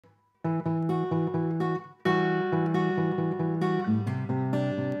And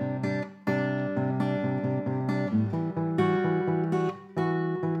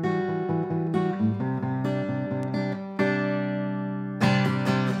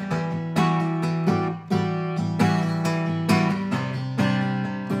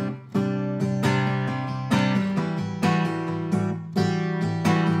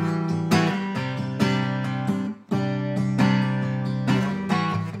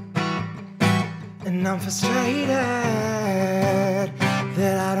I'm frustrated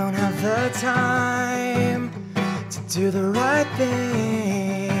that I don't have the time to do the right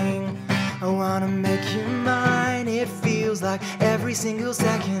thing. I wanna make you mine. It feels like every single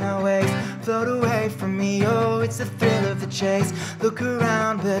second I waste float away from me. Oh, it's the thrill of the chase. Look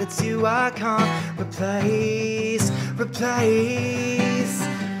around, but it's you I can't replace.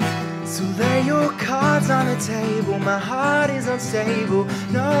 So lay your cards on the table. My heart is unstable.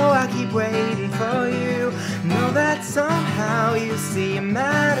 No, I keep waiting for you. Know that somehow you see you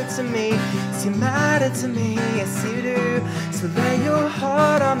matter to me. See you matter to me, yes you do. So lay your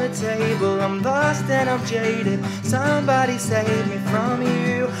heart on the table. I'm lost and I'm jaded. Somebody save me from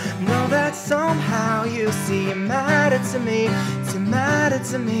you. Know that somehow you see you matter to me. See you matter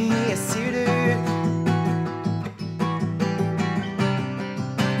to me, yes you do.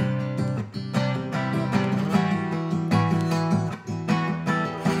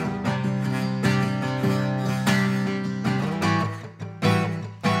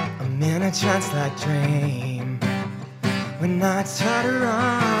 In a trance-like dream, when I try to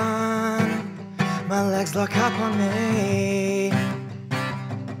run, my legs lock up on me.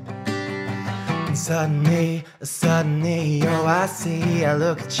 And suddenly, oh I see, I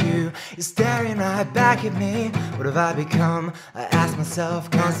look at you, you're staring right back at me. What have I become? I ask myself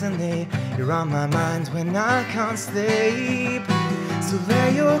constantly. You're on my mind when I can't sleep. So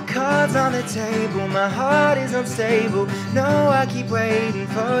lay your cards on the table. My heart is unstable. No, I keep waiting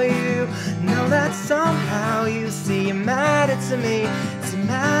for you. Know that somehow you see you matter to me. See you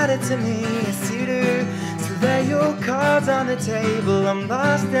matter to me, yes you do. So lay your cards on the table. I'm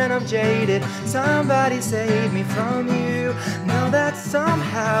lost and I'm jaded. Somebody save me from you. Know that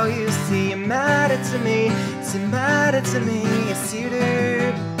somehow you see you matter to me. See you matter to me, yes you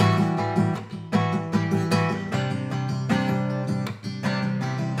do.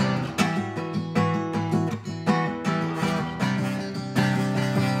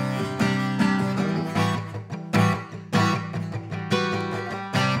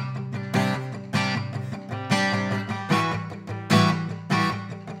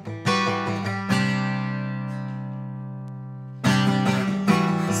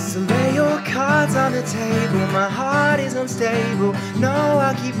 So lay your cards on the table. My heart is unstable. No,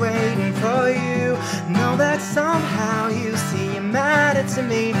 I keep waiting for you. Know that somehow you see you matter to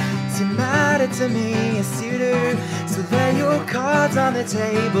me. See you matter to me, yes you do. So lay your cards on the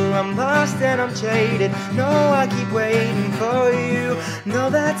table. I'm lost and I'm jaded. No, I keep waiting for you. Know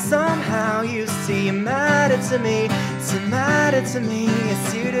that somehow you see you matter to me. See you matter to me,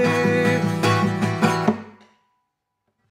 yes you do.